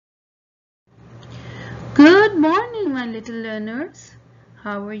Good morning, my little learners.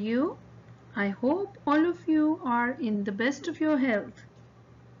 How are you? I hope all of you are in the best of your health.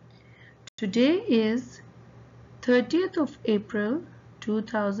 Today is 30th of April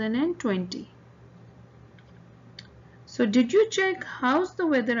 2020. So did you check how's the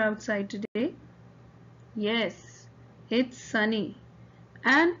weather outside today? Yes, it's sunny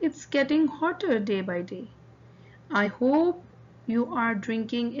and it's getting hotter day by day. I hope you are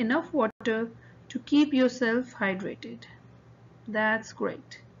drinking enough water to keep yourself hydrated. That's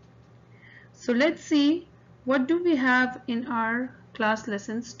great. So let's see what do we have in our class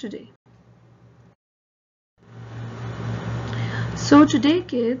lessons today. So today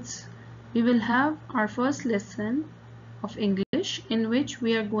kids, we will have our first lesson of English in which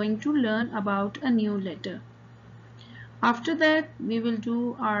we are going to learn about a new letter. After that we will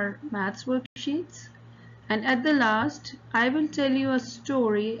do our maths worksheets, and at the last I will tell you a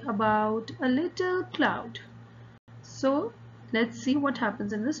story about a little cloud. So let's see what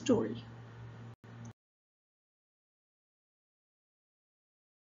happens in the story.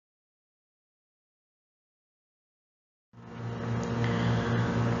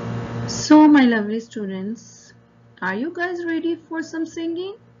 So my lovely students, are you guys ready for some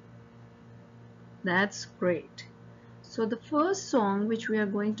singing? That's great. So the first song which we are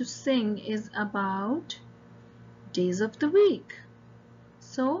going to sing is about days of the week.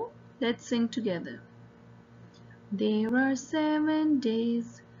 So let's sing together. There are 7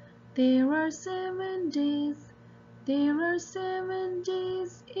 days, there are 7 days, there are 7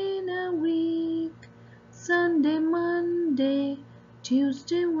 days in a week. Sunday, Monday,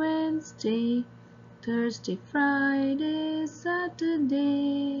 Tuesday, Wednesday, Thursday, Friday,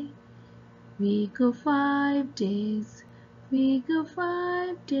 Saturday. We go 5 days, we go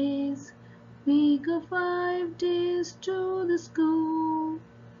 5 days, we go 5 days to the school.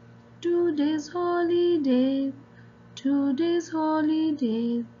 2 days holiday, 2 days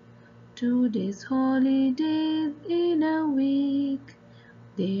holiday, 2 days holidays in a week.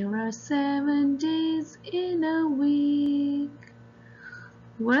 There are 7 days in a week.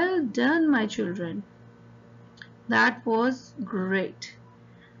 Well done, my children. That was great.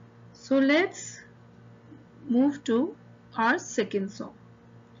 So let's move to our second song.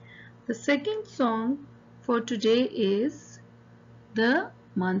 The second song for today is the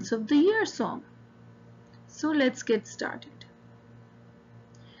months of the year song. So let's get started.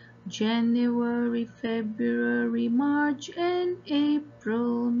 January, February, March and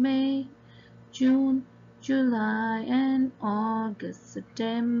April, May, June, July and August,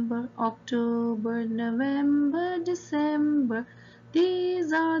 September, October, November, December.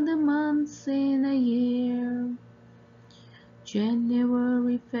 These are the months in a year.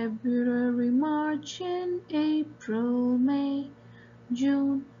 January, February, March and April, May,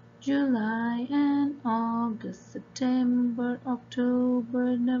 June, July and August, September,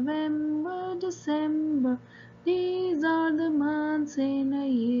 October, November, December. These are the months in a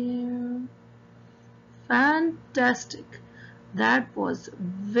year. Fantastic! That was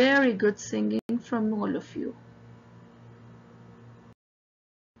very good singing from all of you.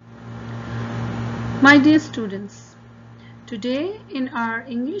 My dear students, today in our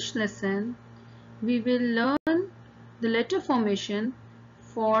English lesson, we will learn the letter formation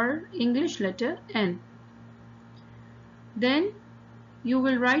for English letter N. Then you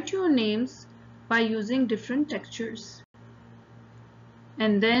will write your names by using different textures.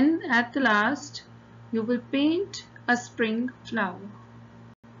 And then at the last, you will paint a spring flower.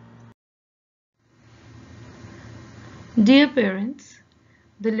 Dear parents,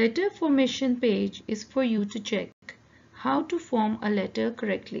 the letter formation page is for you to check how to form a letter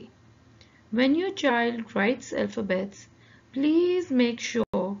correctly. When your child writes alphabets, please make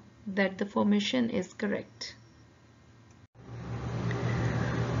sure that the formation is correct.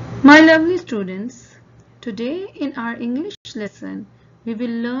 My lovely students, today in our English lesson, we will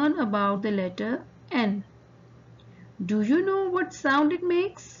learn about the letter N. Do you know what sound it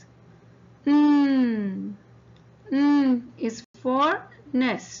makes? N is for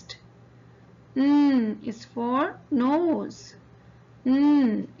nest. N is for nose.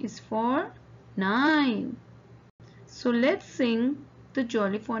 N is for 9. So let's sing the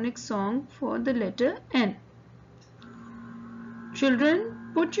Jollyphonic song for the letter N.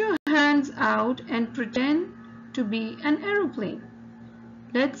 Children, put your hands out and pretend to be an aeroplane.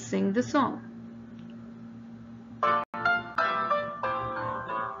 Let's sing the song.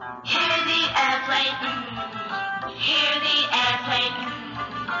 Hear the airplane, hear the airplane,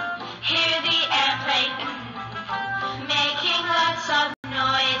 hear the airplane, making lots of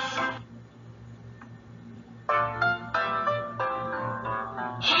noise.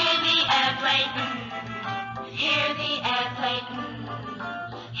 Hear the airplane,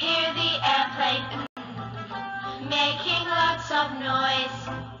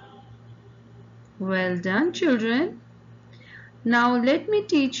 Well done, children. Now let me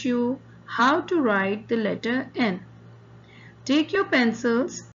teach you how to write the letter N. Take your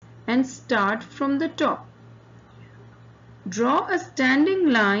pencils and start from the top. Draw a standing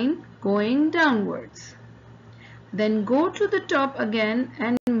line going downwards. Then go to the top again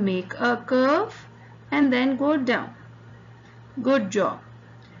and make a curve and then go down. Good job.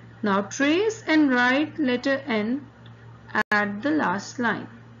 Now trace and write letter N at the last line.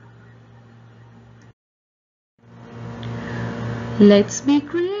 Let's be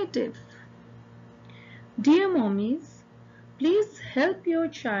creative. Dear mommies, please help your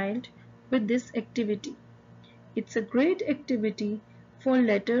child with this activity. It's a great activity for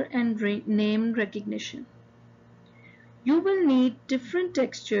letter and name recognition. You will need different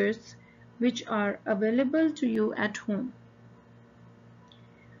textures which are available to you at home.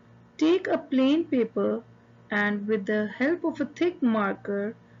 Take a plain paper and with the help of a thick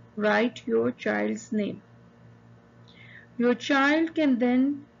marker, write your child's name. Your child can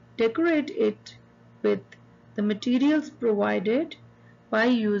then decorate it with the materials provided by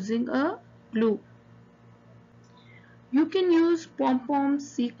using a glue. You can use pom-poms,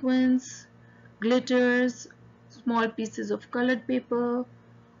 sequins, glitters, small pieces of colored paper,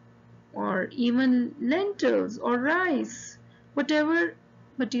 or even lentils or rice. Whatever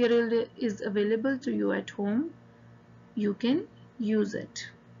material is available to you at home, you can use it.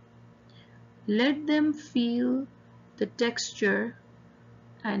 Let them feel the texture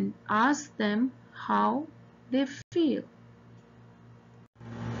and ask them how they feel.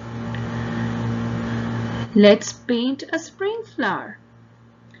 Let's paint a spring flower.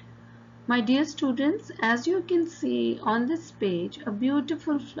 My dear students, as you can see on this page, a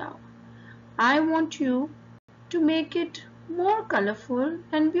beautiful flower. I want you to make it more colorful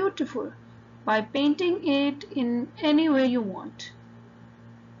and beautiful by painting it in any way you want.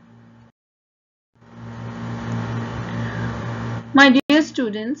 My dear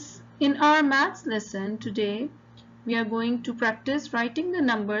students, in our maths lesson today, we are going to practice writing the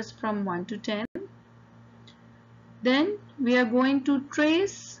numbers from 1 to 10. Then we are going to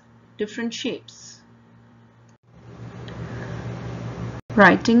trace different shapes.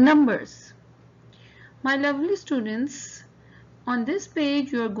 Writing numbers. My lovely students, on this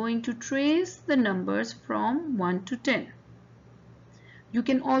page you are going to trace the numbers from 1 to 10. You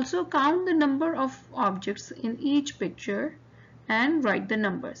can also count the number of objects in each picture and write the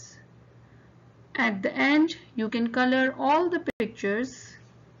numbers. At the end, you can color all the pictures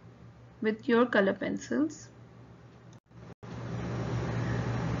with your color pencils.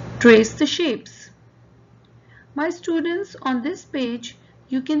 Trace the shapes. My students, on this page,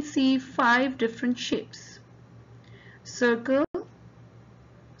 you can see 5 different shapes: circle,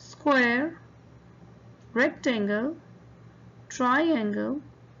 square, rectangle, triangle,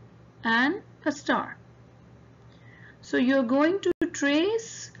 and a star. So you're going to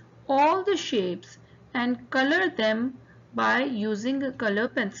trace all the shapes and color them by using color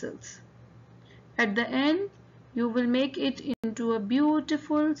pencils. At the end, you will make it into a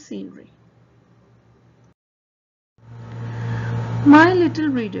beautiful scenery. My little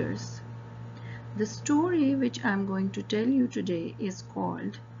readers, the story which I'm going to tell you today is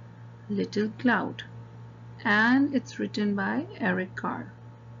called Little Cloud, and it's written by Eric Carle.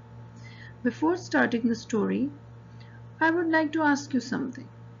 Before starting the story, I would like to ask you something.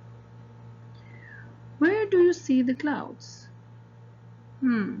 Where do you see the clouds?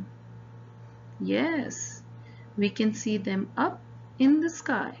 Yes, we can see them up in the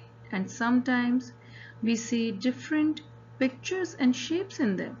sky, and sometimes we see different pictures and shapes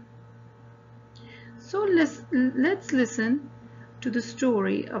in them. So let's listen to the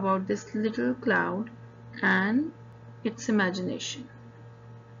story about this little cloud and its imagination.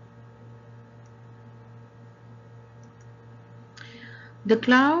 The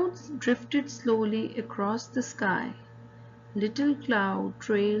clouds drifted slowly across the sky. Little Cloud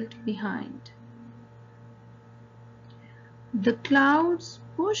trailed behind. The clouds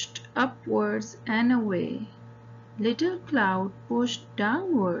pushed upwards and away. Little Cloud pushed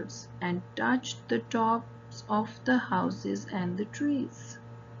downwards and touched the tops of the houses and the trees.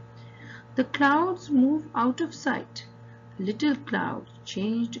 The clouds moved out of sight. Little Cloud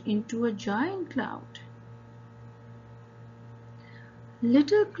changed into a giant cloud.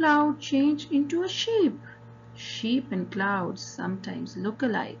 Little Cloud changed into a sheep. Sheep and clouds sometimes look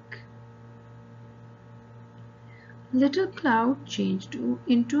alike. Little Cloud changed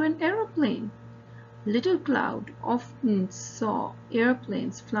into an aeroplane. Little Cloud often saw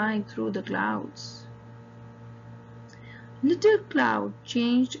airplanes flying through the clouds. Little Cloud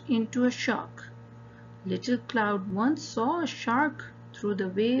changed into a shark. Little Cloud once saw a shark through the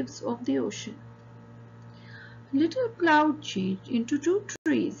waves of the ocean. Little cloud changed into two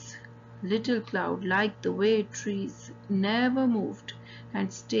trees. Little cloud liked the way trees never moved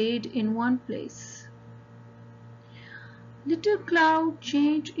and stayed in one place. Little cloud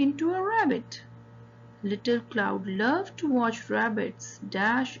changed into a rabbit. Little cloud loved to watch rabbits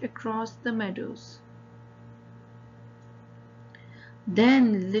dash across the meadows.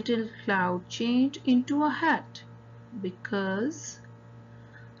 Then little cloud changed into a hat because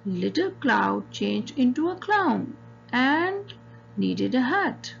little cloud changed into a clown and needed a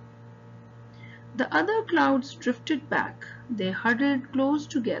hat. The other clouds drifted back. They huddled close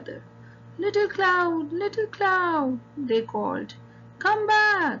together. Little cloud, they called. Come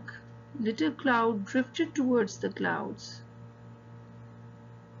back. Little cloud drifted towards the clouds.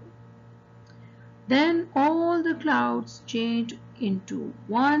 Then all the clouds changed into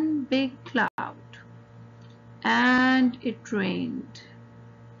one big cloud, and it rained.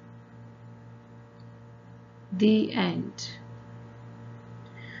 The end.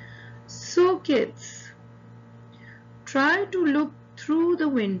 So kids, try to look through the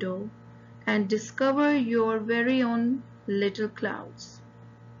window and discover your very own little clouds.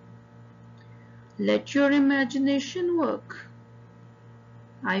 Let your imagination work.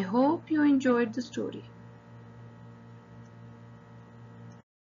 I hope you enjoyed the story.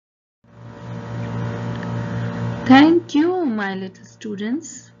 Thank you, my little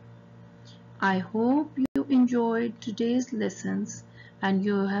students. I hope you enjoyed today's lessons and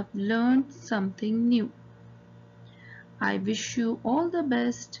you have learned something new. I wish you all the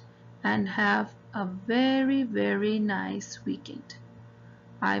best and have a very, very nice weekend.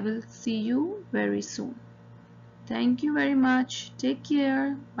 I will see you very soon. Thank you very much. Take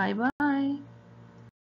care. Bye bye.